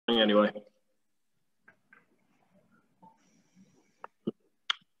doing anyway?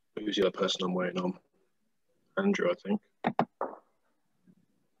 Who's the other person I'm waiting on? Andrew, I think.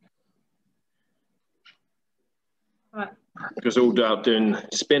 Right. Because all out doing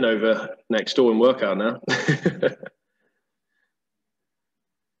spin over next door and workout now.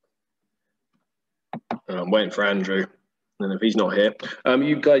 I'm waiting for Andrew. And if he's not here,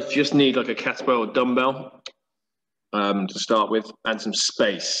 you guys just need like a kettlebell or dumbbell to start with, and some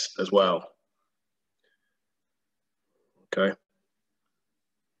space as well. Okay.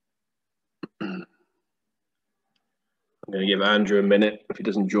 I'm going to give Andrew a minute. If he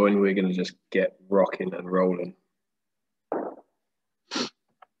doesn't join, we're going to just get rocking and rolling.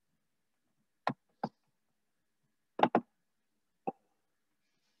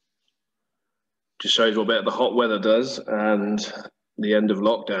 Just shows what a bit of the hot weather does and the end of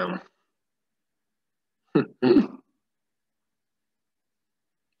lockdown.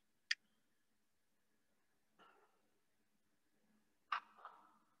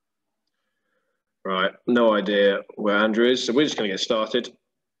 Right, no idea where Andrew is, so we're just going to get started.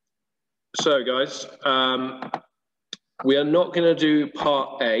 So guys, we are not going to do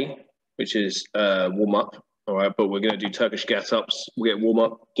part A, which is warm up, all right, but we're going to do Turkish Get Ups. We'll get warm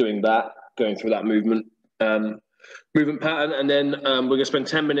up doing that, going through that movement pattern, and then we're going to spend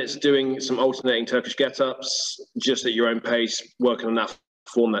 10 minutes doing some alternating Turkish Get Ups, just at your own pace, working on that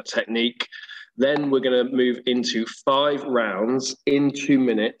form, that technique. Then we're going to move into 5 rounds in 2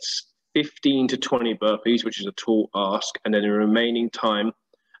 minutes, 15 to 20 burpees, which is a tall ask, and then in the remaining time,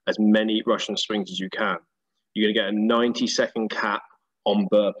 as many Russian swings as you can. You're going to get a 90-second cap on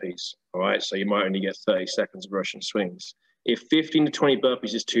burpees, all right? So you might only get 30 seconds of Russian swings. If 15 to 20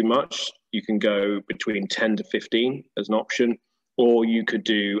 burpees is too much, you can go between 10 to 15 as an option, or you could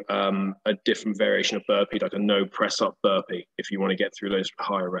do a different variation of burpee, like a no press up burpee, if you want to get through those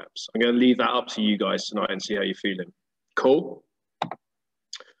higher reps. I'm going to leave that up to you guys tonight and see how you're feeling. Cool?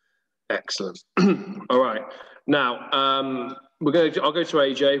 Excellent. All right. Now, I'll go to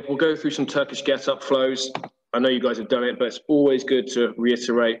AJ. We'll go through some Turkish Get Up flows. I know you guys have done it, but it's always good to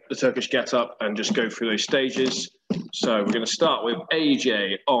reiterate the Turkish Get Up and just go through those stages. So we're going to start with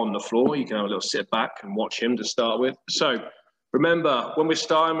AJ on the floor. You can have a little sit back and watch him to start with. So remember, when we're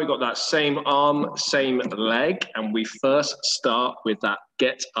starting, we've got that same arm, same leg, and we first start with that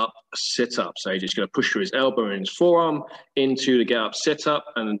get up, sit up. So AJ's going to push through his elbow and his forearm into the get up, sit up.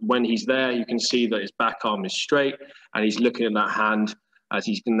 And when he's there, you can see that his back arm is straight and he's looking at that hand as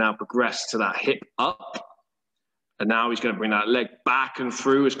he's going to now progress to that hip up. And now he's going to bring that leg back and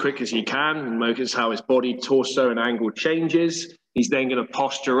through as quick as he can. And notice how his body, torso, and angle changes. He's then going to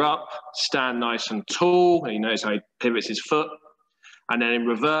posture up, stand nice and tall. And you notice how he pivots his foot. And then in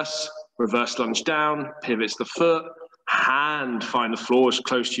reverse lunge down, pivots the foot, hand, find the floor as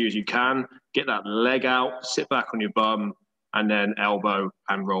close to you as you can. Get that leg out, sit back on your bum, and then elbow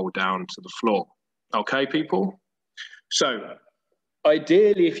and roll down to the floor. Okay, people? So,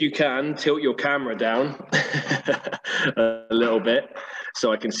 ideally, if you can, tilt your camera down a little bit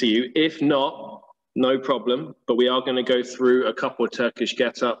so I can see you. If not, no problem. But we are going to go through a couple of Turkish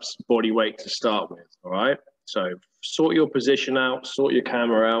Get-Ups, body weight to start with, all right? So sort your position out, sort your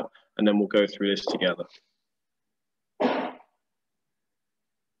camera out, and then we'll go through this together.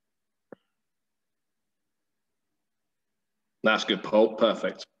 That's good, Paul.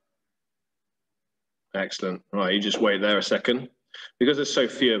 Perfect. Excellent. All right, you just wait there a second. Because there's so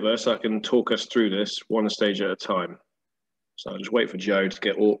few of us, I can talk us through this one stage at a time. So I'll just wait for Joe to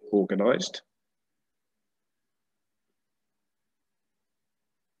get all organized.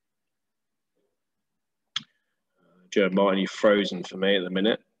 Joe Martin, you're frozen for me at the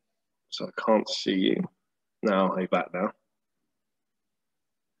minute, so I can't see you. Now, are you back now?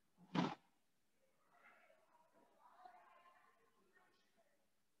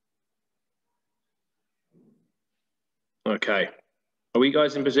 Okay. Are we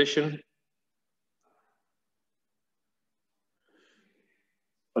guys in position?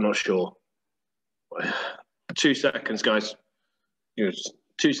 I'm not sure. 2 seconds, guys.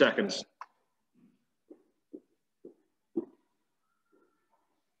 2 seconds.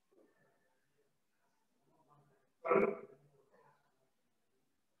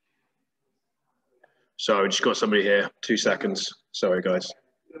 Sorry, we just got somebody here. 2 seconds. Sorry, guys.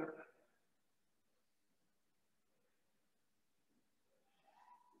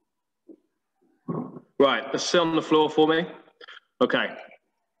 Right, let's sit on the floor for me. Okay.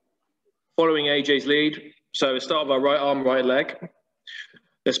 Following AJ's lead. So let's start with our right arm, right leg.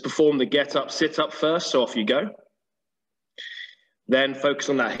 Let's perform the get up, sit up first. So off you go. Then focus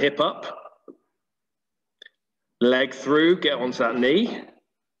on that hip up. Leg through, get onto that knee.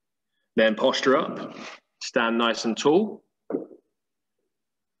 Then posture up, stand nice and tall.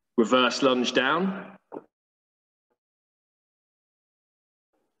 Reverse lunge down.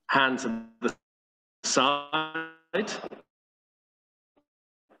 Hand to the side.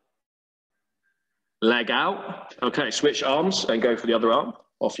 Leg out. Okay, switch arms and go for the other arm.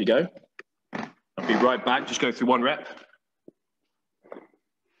 Off you go. I'll be right back. Just go through one rep.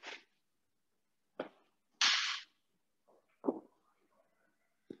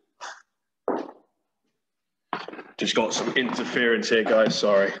 Just got some interference here, guys.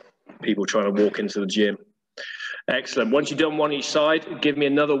 Sorry. People trying to walk into the gym. Excellent. Once you've done one each side, give me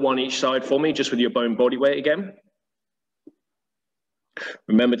another one each side for me, just with your bone body weight again.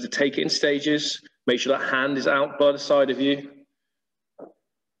 Remember to take it in stages. Make sure that hand is out by the side of you.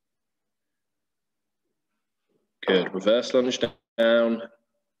 Good. Reverse lunge down.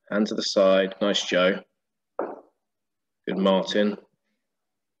 Hand to the side. Nice, Joe. Good, Martin.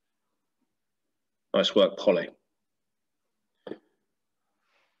 Nice work, Polly.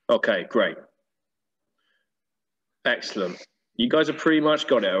 Okay, great. Excellent. You guys have pretty much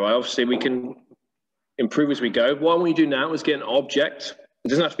got it, all right? Obviously, we can improve as we go. What we do now is get an object. It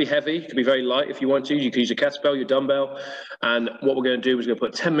doesn't have to be heavy. It can be very light if you want to. You can use your kettlebell, your dumbbell. And what we're going to do is we're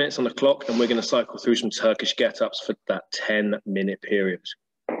going to put 10 minutes on the clock, and we're going to cycle through some Turkish get-ups for that 10-minute period.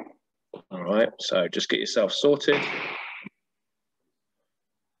 All right, so just get yourself sorted.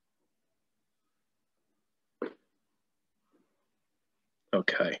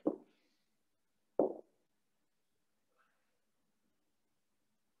 Okay.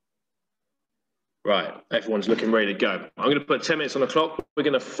 Right, everyone's looking ready to go. I'm going to put 10 minutes on the clock. We're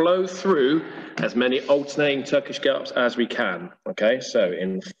going to flow through as many alternating Turkish get-ups as we can. Okay, so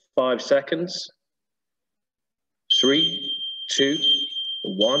in 5 seconds, 3, 2,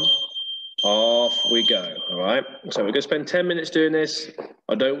 1, off we go. All right, so we're going to spend 10 minutes doing this.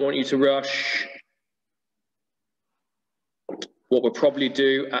 I don't want you to rush. What we'll probably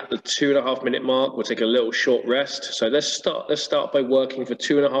do at the 2.5 minute mark, we'll take a little short rest. So let's start by working for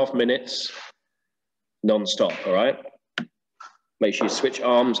 2.5 minutes. Non-stop, all right? Make sure you switch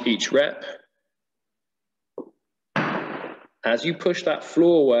arms each rep. As you push that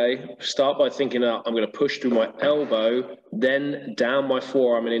floor away, start by thinking, I'm going to push through my elbow, then down my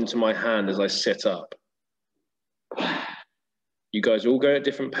forearm and into my hand as I sit up. You guys all go at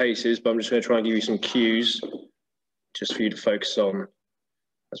different paces, but I'm just going to try and give you some cues just for you to focus on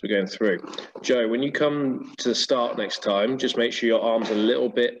as we're going through. Joe, when you come to the start next time, just make sure your arms are a little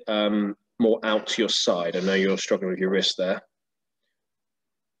bit more out to your side. I know you're struggling with your wrist there.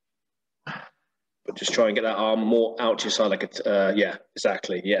 But just try and get that arm more out to your side like a, yeah,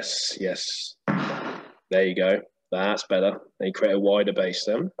 exactly. Yes, yes. There you go. That's better. Then you create a wider base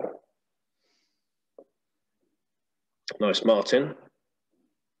then. Nice, Martin.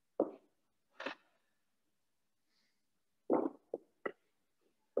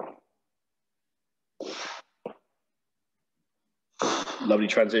 Lovely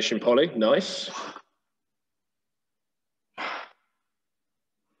transition, Polly. Nice.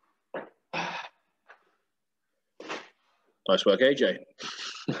 Nice work, AJ.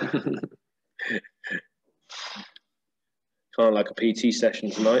 Kind of like a PT session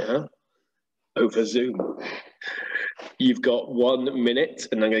tonight, huh? Over Zoom. You've got 1 minute,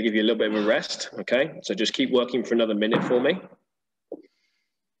 and I'm going to give you a little bit of a rest, okay? So just keep working for another minute for me.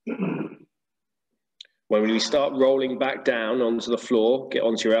 When we start rolling back down onto the floor, get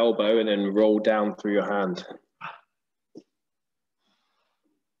onto your elbow and then roll down through your hand.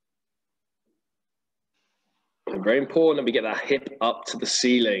 And very important that we get that hip up to the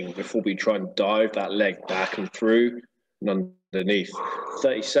ceiling before we try and dive that leg back and through and underneath.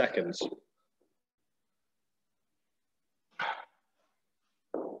 30 seconds.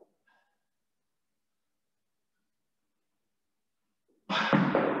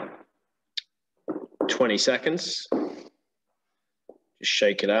 $20 seconds. Just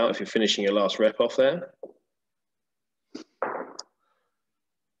shake it out if you're finishing your last rep off there.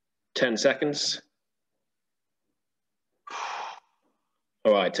 10 seconds.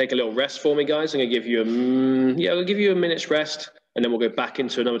 All right, take a little rest for me, guys. I'm gonna give you I'll give you a minute's rest, and then we'll go back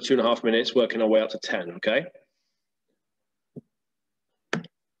into another 2.5 minutes, working our way up to 10, okay?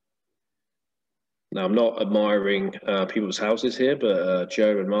 Now, I'm not admiring people's houses here, but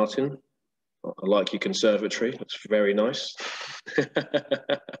Joe and Martin, I like your conservatory. It's very nice.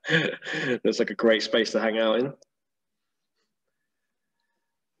 Looks like a great space to hang out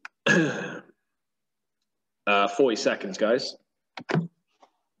in. 40 seconds, guys.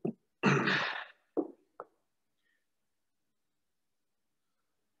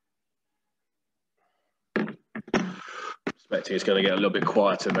 Expecting it's going to get a little bit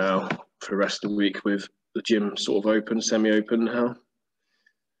quieter now. for the rest of the week with the gym sort of open, semi-open now,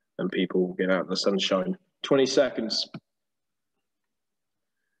 and people get out in the sunshine. 20 seconds.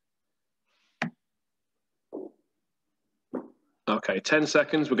 Okay, 10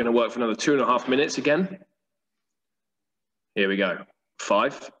 seconds. We're going to work for another 2.5 minutes again. Here we go.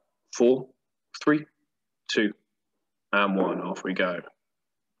 5, 4, 3, 2, and 1. Off we go.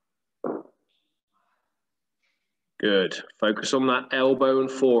 Good. Focus on that elbow and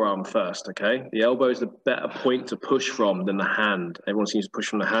forearm first, okay? The elbow is the better point to push from than the hand. Everyone seems to push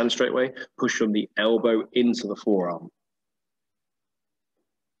from the hand straight away. Push from the elbow into the forearm.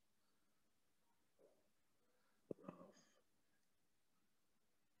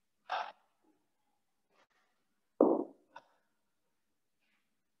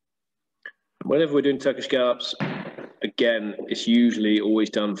 Whenever we're doing Turkish Get Ups, again, it's usually always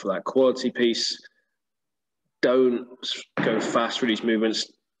done for that quality piece. Don't go fast through these movements.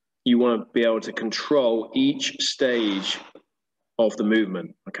 You want to be able to control each stage of the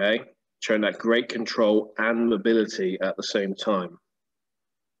movement, okay? Showing that great control and mobility at the same time.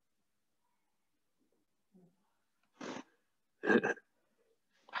 And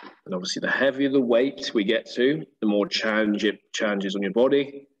obviously, the heavier the weight we get to, the more challenge it challenges on your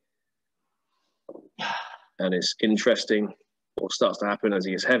body. And it's interesting what starts to happen as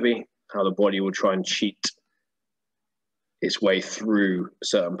it gets heavy, how the body will try and cheat its way through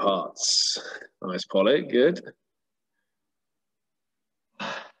certain parts. Nice, Polly, good.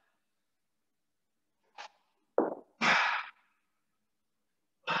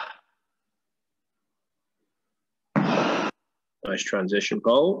 Nice transition,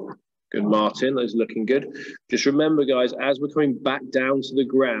 Paul. Good, Martin, those are looking good. Just remember, guys, as we're coming back down to the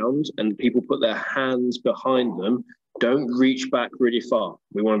ground and people put their hands behind them, don't reach back really far.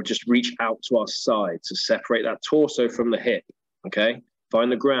 We want to just reach out to our side to separate that torso from the hip, okay? Find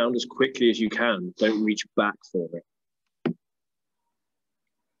the ground as quickly as you can. Don't reach back for it.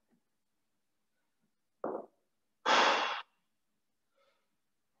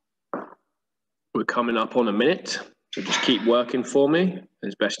 We're coming up on a minute, so just keep working for me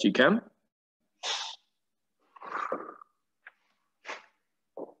as best you can.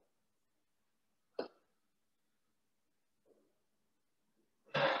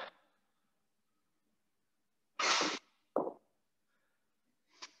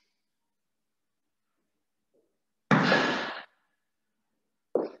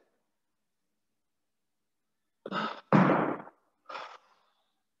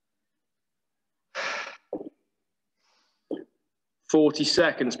 "40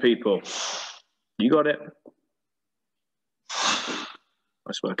 seconds, people. You got it.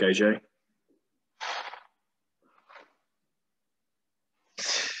 Nice work, AJ.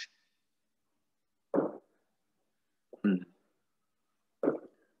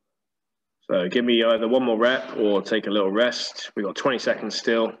 So give me either one more rep or take a little rest. We've got 20 seconds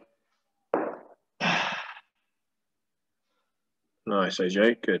still. Nice,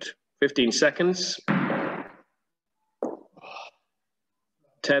 AJ, good. 15 seconds.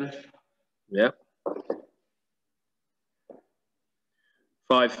 10, yeah.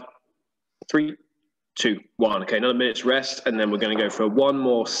 5, 3, 2, 1. Okay, another minute's rest, and then we're going to go for one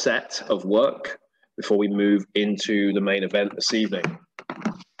more set of work before we move into the main event this evening.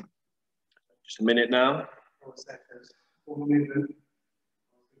 Just a minute now.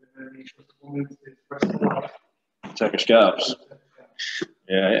 Turkish Get Ups.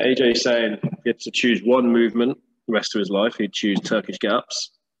 Yeah, AJ's saying he gets to choose one movement the rest of his life. He'd choose Turkish Get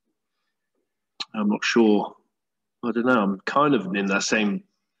Ups. I'm not sure. I don't know. I'm kind of in that same,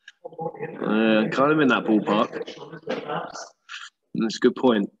 kind of in that ballpark. That's a good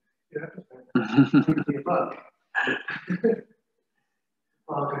point.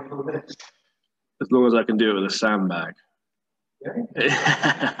 As long as I can do it with a sandbag.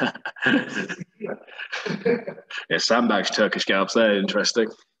 Yeah, sandbags, Turkish Get Ups, they're interesting.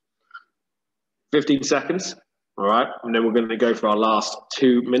 15 seconds. All right, and then we're going to go for our last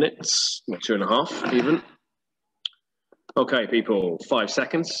 2 minutes, or 2.5 even. Okay, people, 5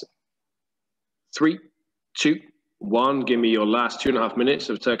 seconds. 3, 2, 1. Give me your last 2.5 minutes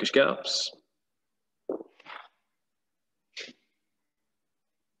of Turkish Get Ups.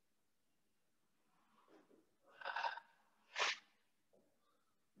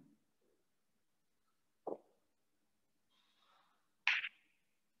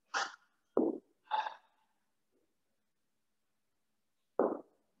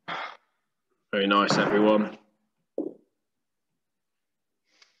 Very nice, everyone.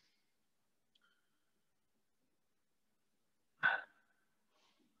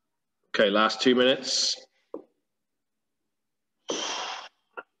 Okay, last 2 minutes.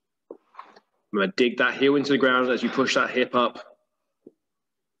 Remember, dig that heel into the ground as you push that hip up.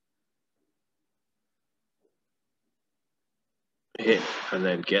 Hip, and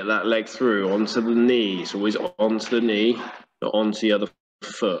then get that leg through onto the knee. It's always onto the knee, not onto the other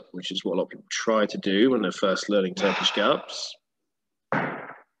foot, which is what a lot of people try to do when they're first learning Turkish Get Ups.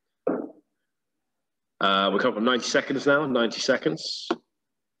 We're coming for 90 seconds now, 90 seconds.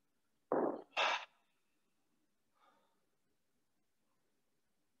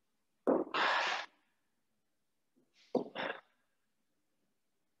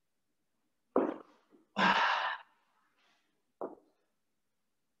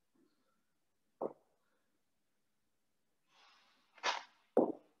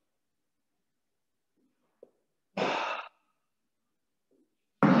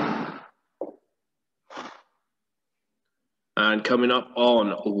 And coming up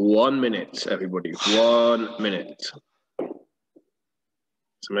on 1 minute, everybody, 1 minute. So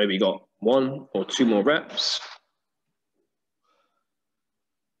maybe you got 1 or 2 more reps.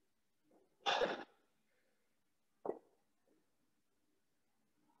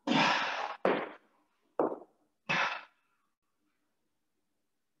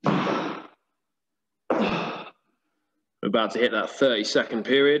 We're about to hit that 30-second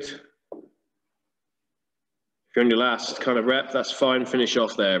period. If you're on your last kind of rep, that's fine. Finish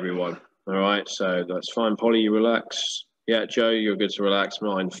off there, everyone. All right, so that's fine. Polly, you relax. Yeah, Joe, you're good to relax.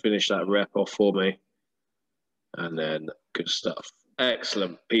 Mine, finish that rep off for me. And then good stuff.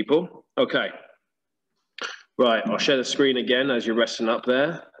 Excellent, people. Okay. Right, I'll share the screen again as you're resting up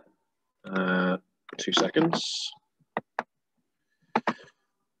there. 2 seconds.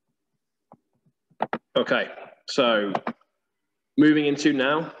 Okay, so moving into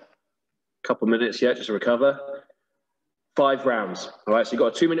now, couple minutes yet just to recover. 5 rounds. All right, so you've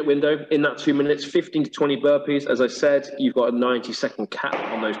got a 2-minute window. In that 2 minutes, 15 to 20 burpees. As I said, you've got a 90-second cap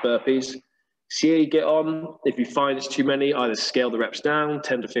on those burpees. See how you get on. If you find it's too many, either scale the reps down,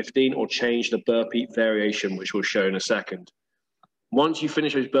 10 to 15, or change the burpee variation, which we'll show in a second. Once you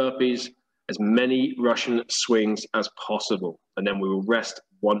finish those burpees, as many Russian swings as possible, and then we will rest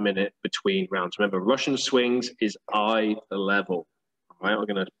 1 minute between rounds. Remember, Russian swings is eye level. All right, we're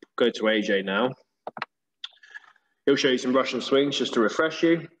going to go to AJ now. He'll show you some Russian swings just to refresh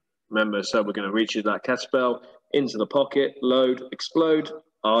you. Remember, so we're going to reach that kettlebell into the pocket, load, explode,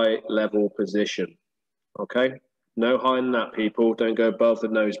 eye level position. Okay, no higher than that, people. Don't go above the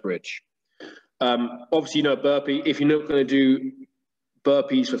nose bridge. Obviously, you know, burpee. If you're not going to do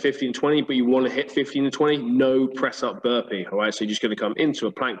burpees for 15 to 20, but you want to hit 15 to 20, no press up burpee. All right, so you're just going to come into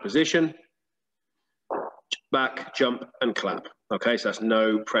a plank position, back, jump, and clap. Okay, so that's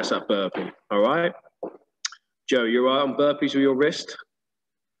no press up burpee. All right. Joe, you're right on burpees with your wrist?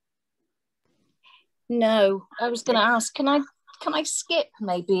 No, I was going to ask, can I skip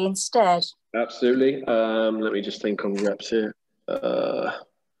maybe instead? Absolutely. Let me just think on reps here.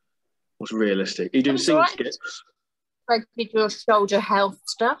 What's realistic? Are you doing single skips? I did your shoulder health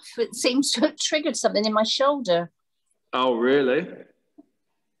stuff. It seems to have triggered something in my shoulder. Oh, really?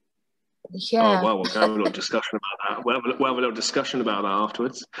 Yeah. Oh, well, we'll have a little discussion about that. We'll have a little discussion about that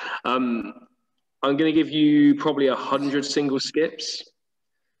afterwards. I'm going to give you probably 100 single skips.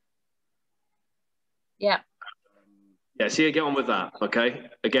 Yeah. Yeah, see you get on with that, okay?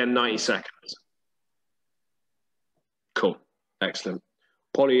 Again, 90 seconds. Cool. Excellent.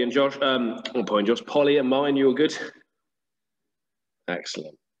 Polly and Josh, Polly and mine, you all good?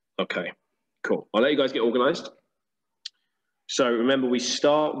 Excellent. Okay, cool. I'll let you guys get organized. So remember, we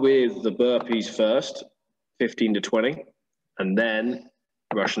start with the burpees first, 15 to 20, and then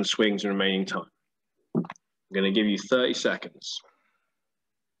Russian swings and remaining time. I'm going to give you 30 seconds.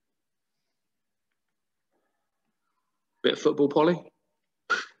 Bit of football, Polly?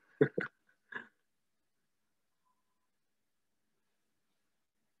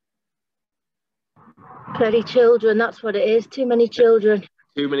 Bloody children, that's what it is. Too many children.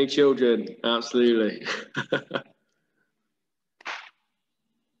 Too many children, absolutely.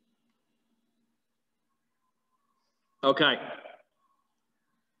 Okay.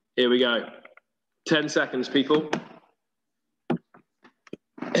 Here we go. 10 seconds, people.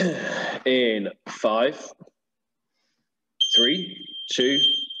 In 5, 3, 2,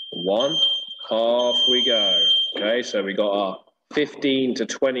 1. Off we go. Okay, so we got our 15 to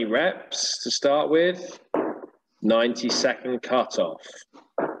 20 reps to start with. 90-second cutoff.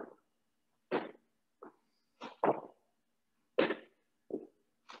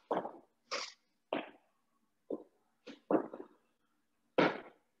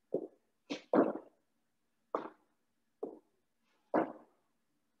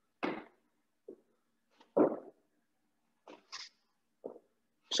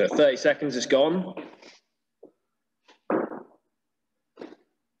 So 30 seconds is gone.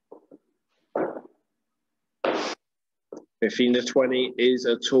 Fifteen to 20 is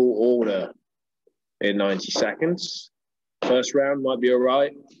a tall order in 90 seconds. First round might be all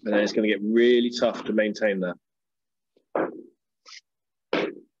right, but then it's going to get really tough to maintain that.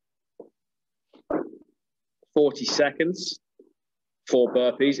 40 seconds for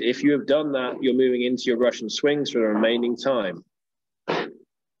burpees. If you have done that, you're moving into your Russian swings for the remaining time.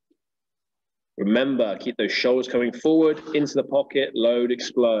 Remember, keep those shoulders coming forward, into the pocket, load,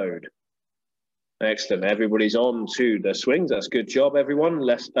 explode. Excellent. Everybody's on to the swings. That's a good job, everyone.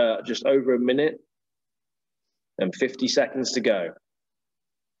 Just over a minute and 50 seconds to go.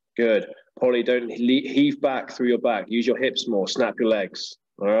 Good. Polly, don't heave back through your back. Use your hips more. Snap your legs.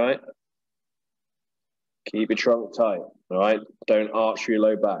 All right? Keep your trunk tight. All right? Don't arch your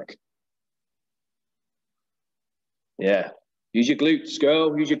low back. Yeah. Use your glutes,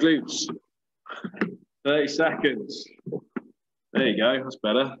 girl. Use your glutes. 30 seconds. There you go. That's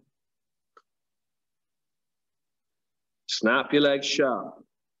better. Snap your legs sharp.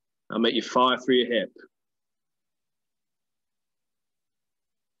 I'll make you fire through your hip.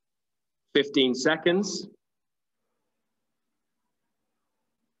 15 seconds.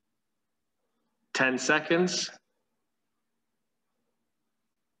 10 seconds.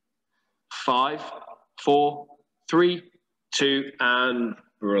 5, 4, 3, 2, and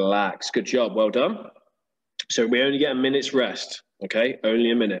relax. Good job. Well done. So we only get a minute's rest. Okay?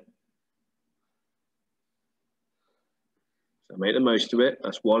 Only a minute. So make the most of it.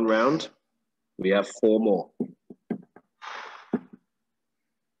 That's one round. We have 4 more.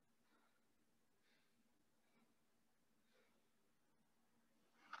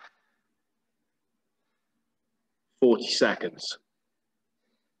 $40 seconds.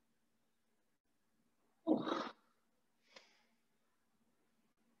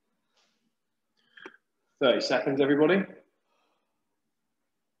 $30 seconds, everybody.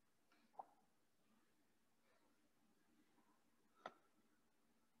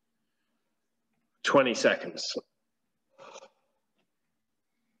 $20 seconds.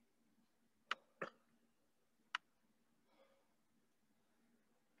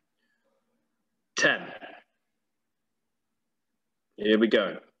 10. Here we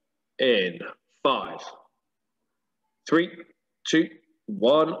go. In 5, 3, 2,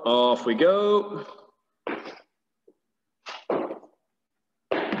 1. Off we go.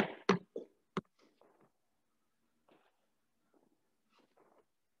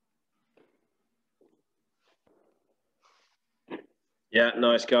 Yeah,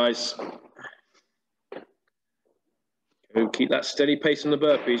 nice, guys. Go keep that steady pace on the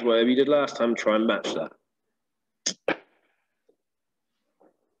burpees. Whatever you did last time, try and match that.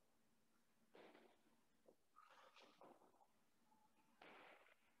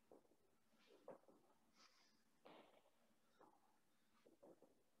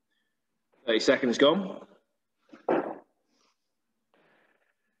 $30 seconds gone.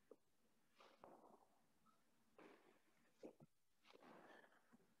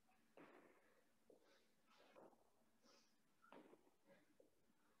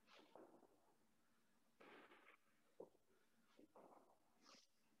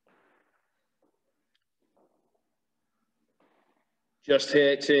 Just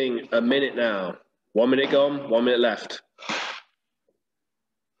hitting a minute now. 1 minute gone, 1 minute left.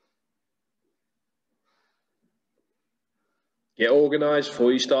 Get organized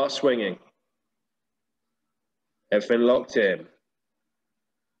before you start swinging. Everything locked in.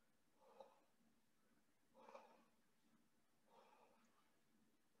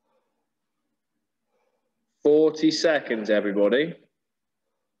 $40 seconds, everybody.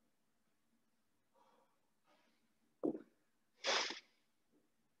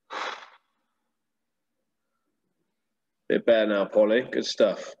 Bit better now, Polly. Good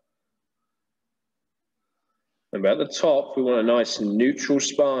stuff. And at the top, we want a nice neutral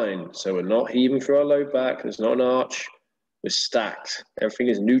spine. So we're not heaving through our low back. There's not an arch. We're stacked. Everything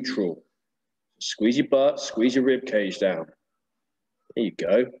is neutral. Squeeze your butt, squeeze your rib cage down. There you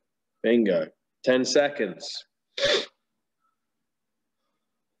go. Bingo. 10 seconds.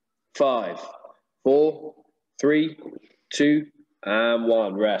 5, 4, 3, 2, and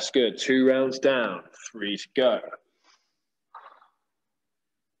 1. Rest. Good. 2 rounds down. 3 to go.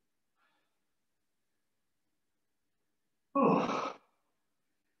 Oh.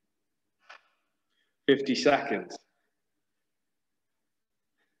 50 seconds.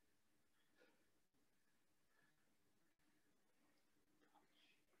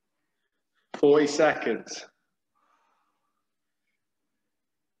 40 seconds.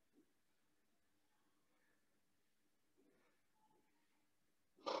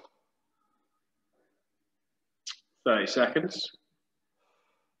 30 seconds.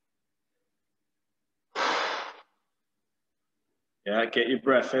 Yeah, get your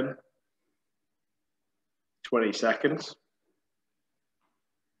breath in. 20 seconds.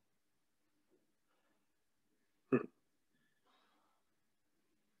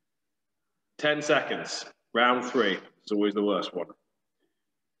 Ten seconds. Round 3. It's always the worst one.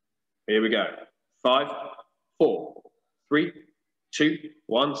 Here we go. 5, 4, 3, 2,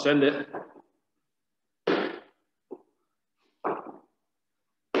 1. Send it.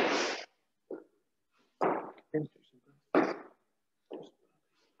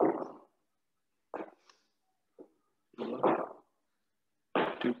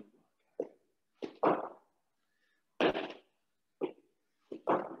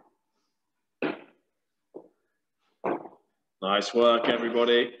 Nice work,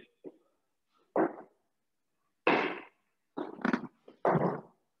 everybody.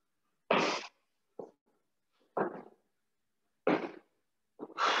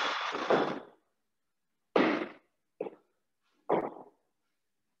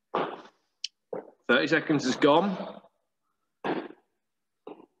 Thirty seconds is gone.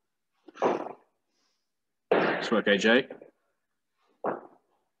 Nice work, AJ.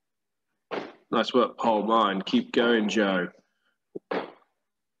 Nice work, whole mind. Keep going, Joe.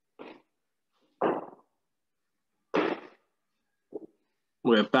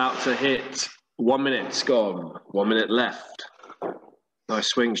 We're about to hit 1 minute. It's gone. 1 minute left. Nice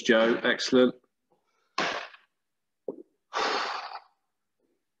swings, Joe. Excellent.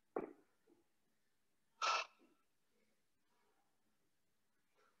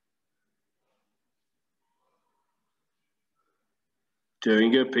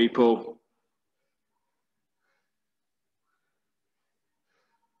 Doing good, people.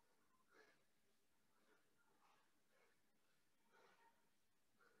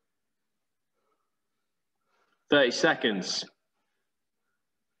 Thirty seconds.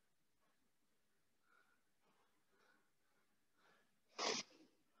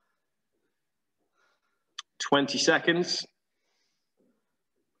 $20 seconds.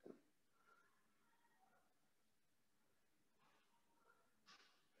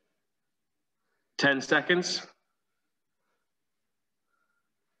 10 seconds.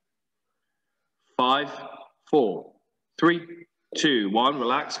 5, 4, 3, 2, 1.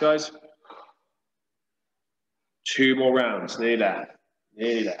 Relax, guys. 2 more rounds. Nearly there.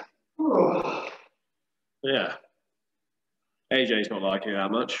 Nearly there. Yeah. AJ's not liking it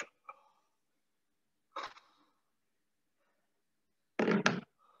that much.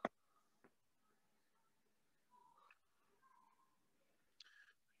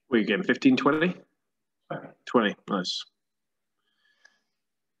 What are you getting? 15, 20? 20. Nice.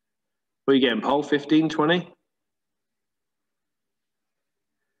 What are you getting, Paul? 15, 20?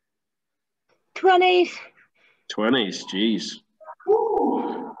 20s. 20s, jeez.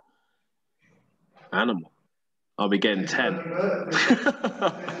 Animal. I'll be getting 10.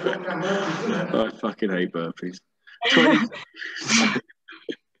 I fucking hate burpees. 20.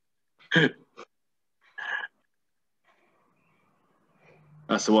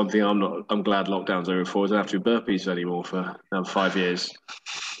 That's the one thing I'm glad lockdown's over for. I don't have to do burpees anymore for 5 years.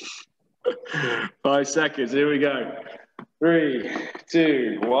 5 seconds, here we go. 3,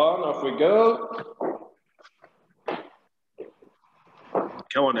 2, 1, off we go.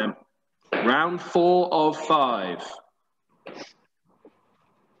 Come on, Em. Round 4 of 5.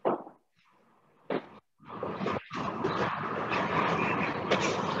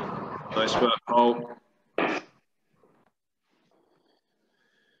 Nice work, Paul.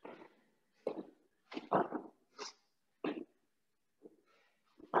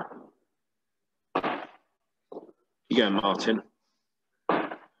 You go, Martin.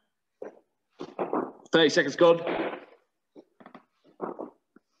 30 seconds gone.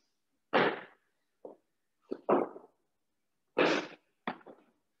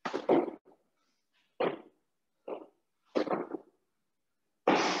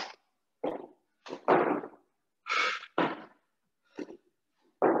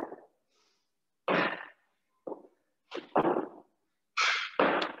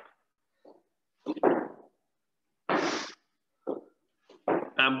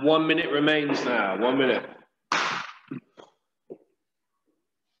 And 1 minute remains now. 1 minute.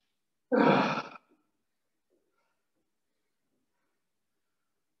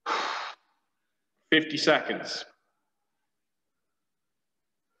 $50 seconds.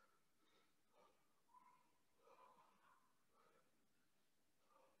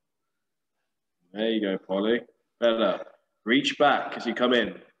 There you go, Polly. Better. Reach back as you come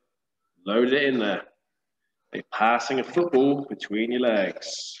in. Load it in there. Like passing a football between your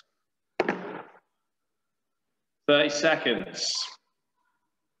legs. 30 seconds.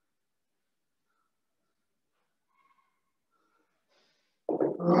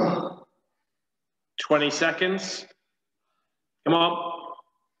 20 seconds. Come on.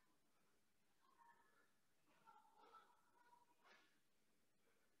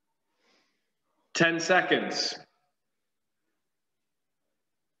 10 seconds.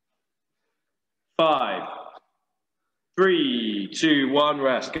 5, 3, 2, 1,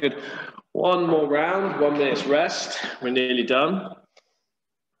 rest. Good. One more round, 1 minute's rest. We're nearly done.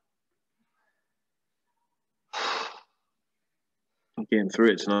 I'm getting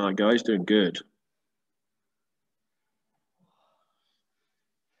through it tonight, guys. Doing good.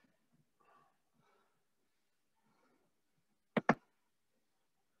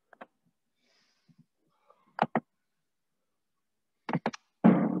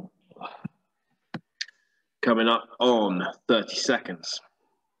 Coming up on 30 seconds.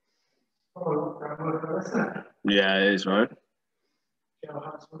 Yeah, it is, right?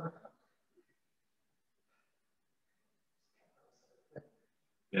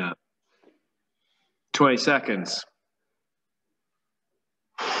 Yeah. 20 seconds.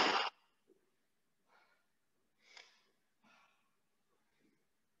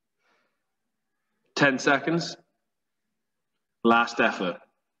 10 seconds. Last effort.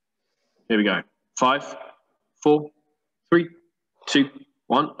 Here we go. 5, 4, 3, 2,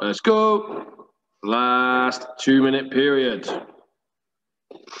 1. Let's go. Last 2-minute period.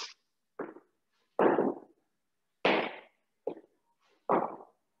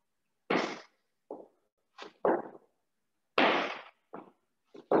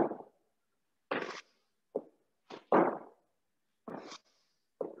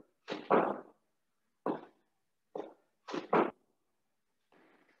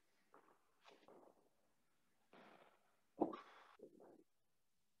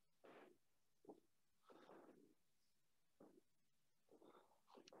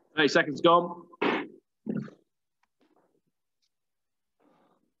 Eight seconds gone.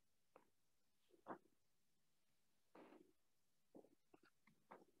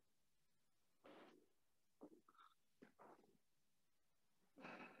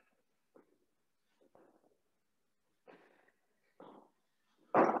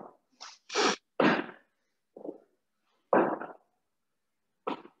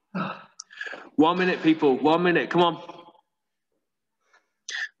 One minute, people. 1 minute. Come on.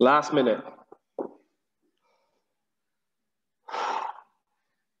 Last minute.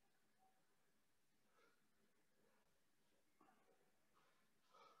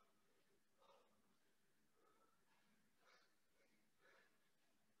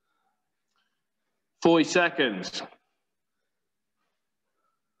 Forty seconds.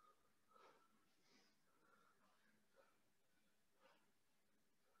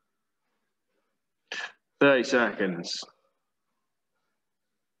 Thirty seconds.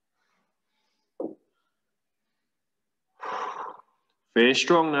 Finish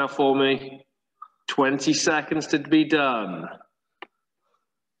strong now for me. 20 seconds to be done.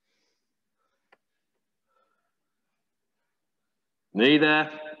 Knee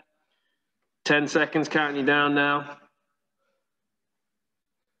there. 10 seconds counting you down now.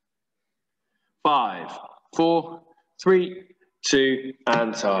 5, 4, 3, 2,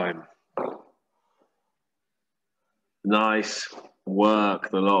 and time. Nice work,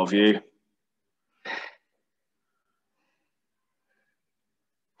 the lot of you.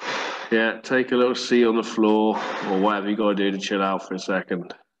 Yeah, take a little seat on the floor or whatever you got to do to chill out for a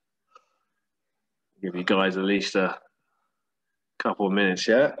second. Give you guys at least a couple of minutes,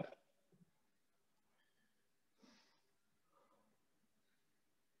 yeah?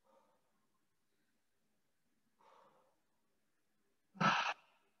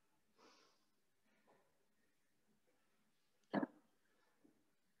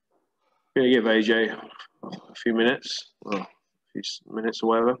 I'm going to give AJ a few minutes, or a few minutes or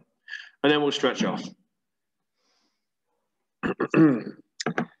whatever, and then we'll stretch off. I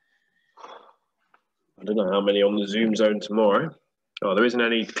don't know how many on the Zoom zone tomorrow. Oh, there isn't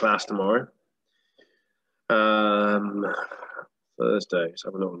any class tomorrow. Thursday, let's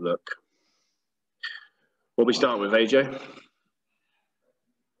have a little look. What we start with, AJ?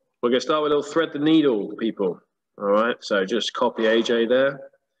 We're going to start with a little thread the needle, people. All right, so just copy AJ there.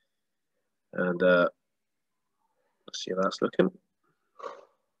 And let's see how that's looking.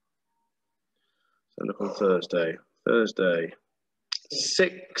 So look on Thursday. Thursday,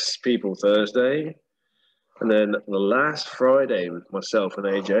 6 people Thursday. And then the last Friday with myself and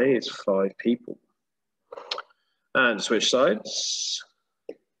AJ is 5 people. And switch sides.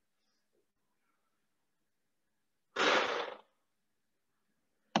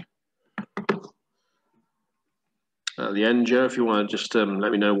 at the end, Joe. If you want to just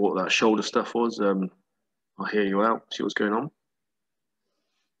let me know what that shoulder stuff was, I'll hear you out, see what's going on.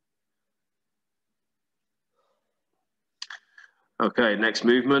 Okay, next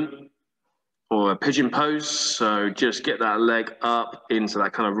movement, or a pigeon pose. So just get that leg up into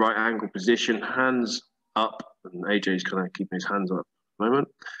that kind of right angle position, hands up, and AJ's kind of keeping his hands up at the moment.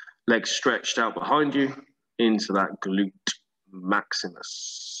 Legs stretched out behind you into that glute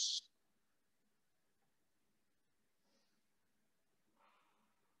maximus.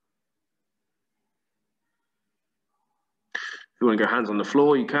 If you want to go hands on the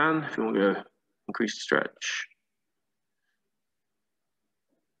floor, you can. If you want to go increase the stretch.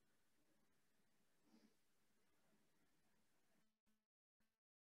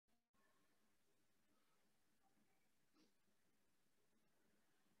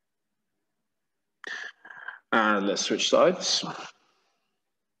 And let's switch sides.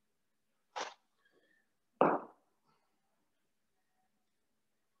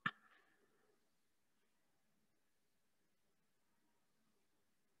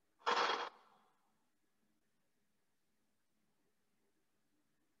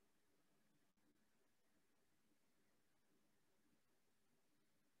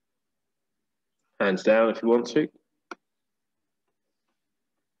 Hands down if you want to.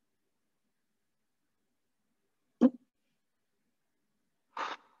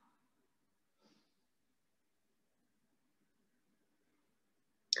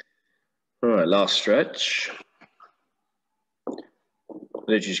 All right, last stretch.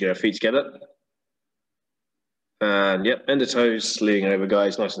 Literally just get our feet together. And yep, end of toes, leaning over,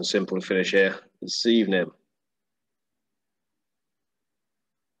 guys. Nice and simple to finish here this evening.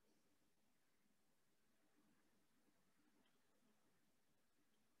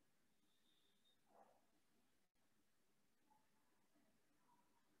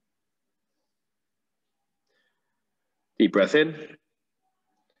 Deep breath in.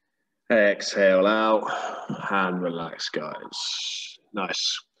 Exhale out and relax, guys.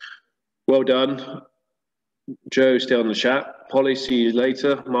 Nice. Well done. Joe, still on the chat. Polly, see you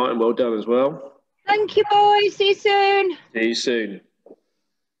later. Martin, well done as well. Thank you, boys. See you soon. See you soon.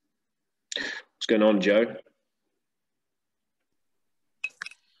 What's going on, Joe?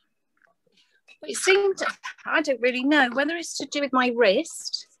 It seemed, I don't really know whether it's to do with my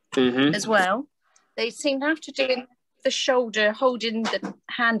wrist as well. They seem to have to do the shoulder, holding the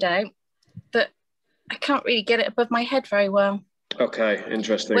hand out, but I can't really get it above my head very well. Okay,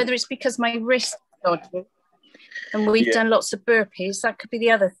 interesting. Whether it's because my wrist is dodgy and we've done lots of burpees, that could be the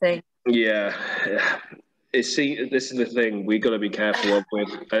other thing. Yeah. This is the thing we've got to be careful of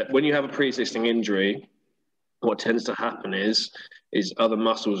with. When you have a pre-existing injury, what tends to happen is other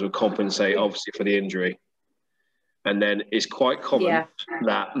muscles will compensate, obviously, for the injury. And then it's quite common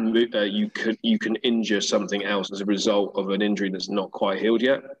that you can injure something else as a result of an injury that's not quite healed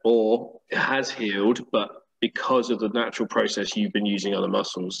yet, or it has healed, but because of the natural process, you've been using other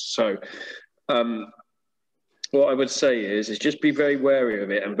muscles. So what I would say is just be very wary of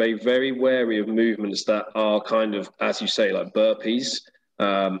it and be very wary of movements that are kind of, as you say, like burpees,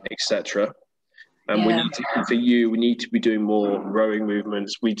 etc. And we need to, for you, we need to be doing more rowing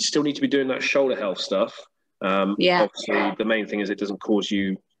movements. We still need to be doing that shoulder health stuff. Obviously, the main thing is it doesn't cause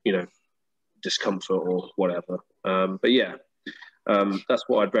you, discomfort or whatever. But yeah, that's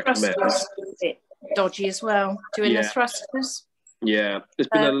what I'd recommend. Thrusters a bit dodgy as well, doing the thrusters. Yeah, there's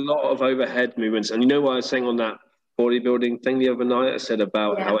been a lot of overhead movements. And you know what I was saying on that bodybuilding thing the other night? I said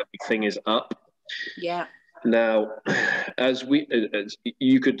about how everything is up. Yeah. Now, as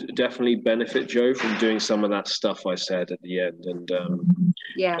you could definitely benefit, Joe, from doing some of that stuff I said at the end. And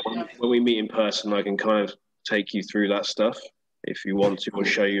when we meet in person, I can kind of take you through that stuff if you want to, or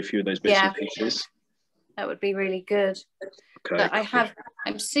show you a few of those bits and pieces. That would be really good. Okay. But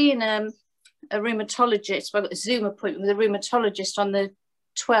I'm seeing a rheumatologist. I've got a Zoom appointment with a rheumatologist on the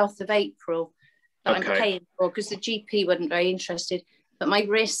 12th of April that I'm paying for because the GP wasn't very interested. But my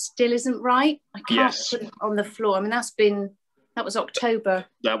wrist still isn't right. I can't put it on the floor. I mean, that was October.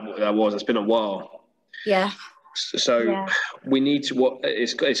 It's been a while. Yeah. So we need to.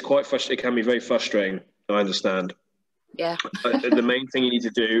 It's quite frustrating. It can be very frustrating. I understand. Yeah. The main thing you need to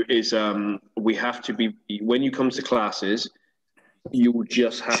do is we have to be, when you come to classes, you will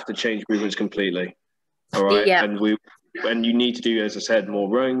just have to change movements completely. All right. Yeah. And you need to do, as I said, more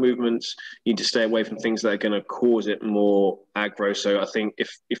rowing movements. You need to stay away from things that are going to cause it more aggro. So I think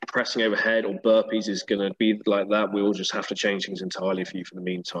if pressing overhead or burpees is going to be like that, we will just have to change things entirely for you for the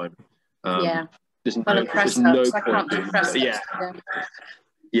meantime. There's no I can't do press ups.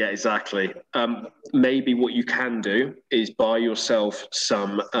 Yeah, exactly. Maybe what you can do is buy yourself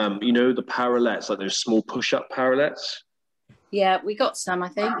some, you know, the parallettes, like those small push-up parallettes. Yeah, we got some, I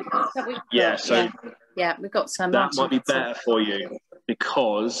think. Yeah, so yeah, we've got some. That might be better for you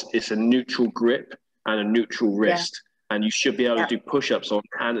because it's a neutral grip and a neutral wrist. Yeah. And you should be able to do push-ups on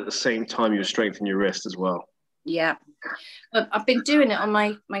and at the same time you strengthen your wrist as well. Yeah. But I've been doing it on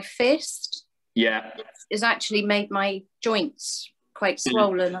my fist. Yeah. It's actually made my joints quite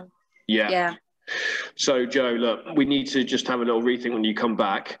swollen. Yeah. Yeah. So, Joe, look, we need to just have a little rethink when you come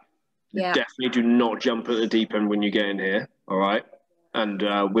back. Yeah. Definitely do not jump at the deep end when you get in here, all right? And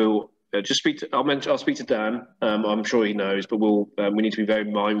we'll just speak to, I'll speak to Dan. I'm sure he knows, but we need to be very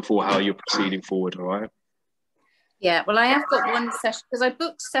mindful how you're proceeding forward, all right? Yeah, well, I have got one session, because I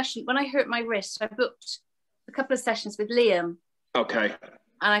booked session, when I hurt my wrist, I booked a couple of sessions with Liam. Okay.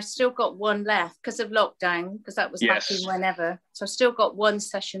 And I've still got one left because of lockdown, because that was back in whenever. So I've still got one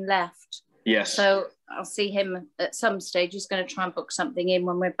session left. Yes. So I'll see him at some stage. He's going to try and book something in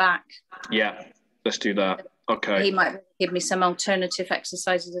when we're back. Yeah, let's do that. Okay. He might give me some alternative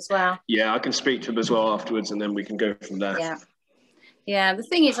exercises as well. Yeah, I can speak to him as well afterwards, and then we can go from there. Yeah. Yeah, the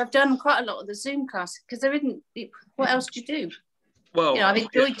thing is, I've done quite a lot of the Zoom classes because there isn't. What else do you do? Well, I've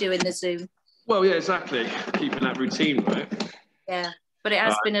enjoyed doing the Zoom. Well, yeah, exactly. Keeping that routine, right? Yeah, but it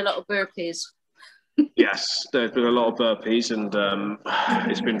has been a lot of burpees. Yes, there's been a lot of burpees, and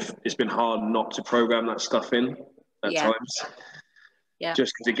it's been hard not to program that stuff in at times. Yeah.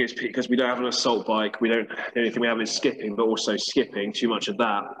 Just because we don't have an assault bike, the only thing we have is skipping, but also skipping too much of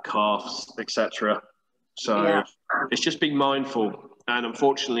that, calves, etc. So it's just being mindful. And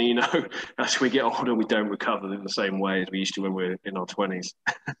unfortunately, as we get older, we don't recover in the same way as we used to when we were in our 20s.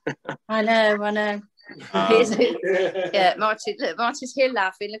 I know. Yeah, Martin's here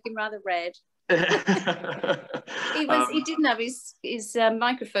laughing, looking rather red. He didn't have his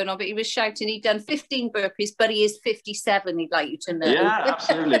microphone on, but he was shouting he'd done 15 burpees, but he is 57. He'd like you to know. Yeah,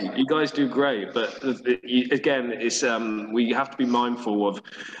 absolutely. You guys do great, but again, it's we have to be mindful of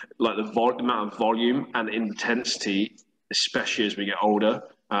like the amount of volume and intensity, especially as we get older.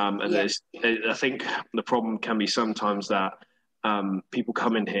 I think the problem can be sometimes that people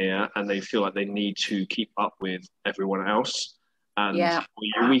come in here and they feel like they need to keep up with everyone else. And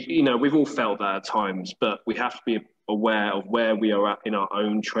we've all felt that at times, but we have to be aware of where we are at in our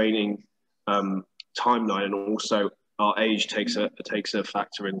own training timeline, and also our age takes a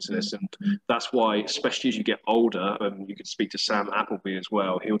factor into this. And that's why, especially as you get older, and you could speak to Sam Appleby as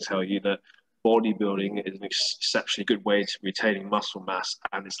well, he'll tell you that bodybuilding is an exceptionally good way to retaining muscle mass,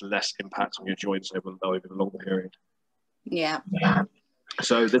 and it's less impact on your joints over a long period. Yeah.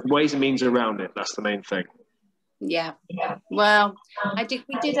 So there's ways and means around it. That's the main thing. Yeah. Well, we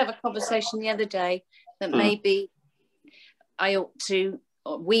did have a conversation the other day that maybe we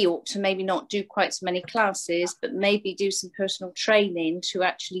ought to maybe not do quite so many classes, but maybe do some personal training to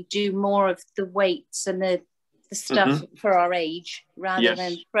actually do more of the weights and the stuff for our age, rather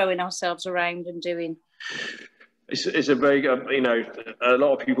than throwing ourselves around and doing. It's a very good, a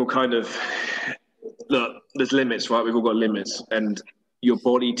lot of people kind of look. There's limits, right? We've all got limits, and your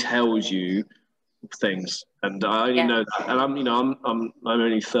body tells you things, and I only know that. And I'm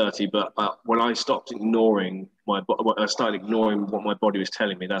only 30, but when I stopped ignoring I started ignoring what my body was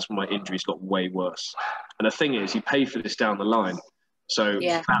telling me, that's when my injuries got way worse. And the thing is, you pay for this down the line. So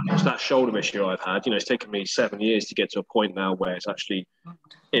that shoulder issue I've had, it's taken me 7 years to get to a point now where it's actually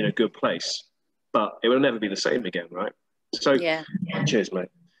in a good place, but it will never be the same again, right? So cheers, mate.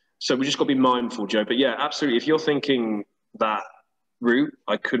 So we just got to be mindful, Joe. But yeah, absolutely. If you're thinking that route,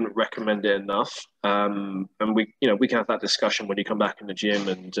 I couldn't recommend it enough. And we can have that discussion when you come back in the gym.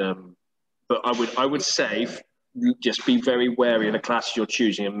 And but I would say just be very wary of the classes you're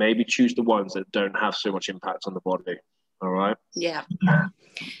choosing, and maybe choose the ones that don't have so much impact on the body. All right. Yeah.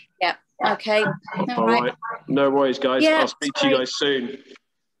 Yeah. Okay. All right. No worries, guys. I'll speak to you guys soon.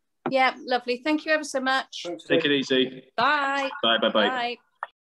 Yeah. Lovely. Thank you ever so much. Take it easy. Bye. Bye. Bye.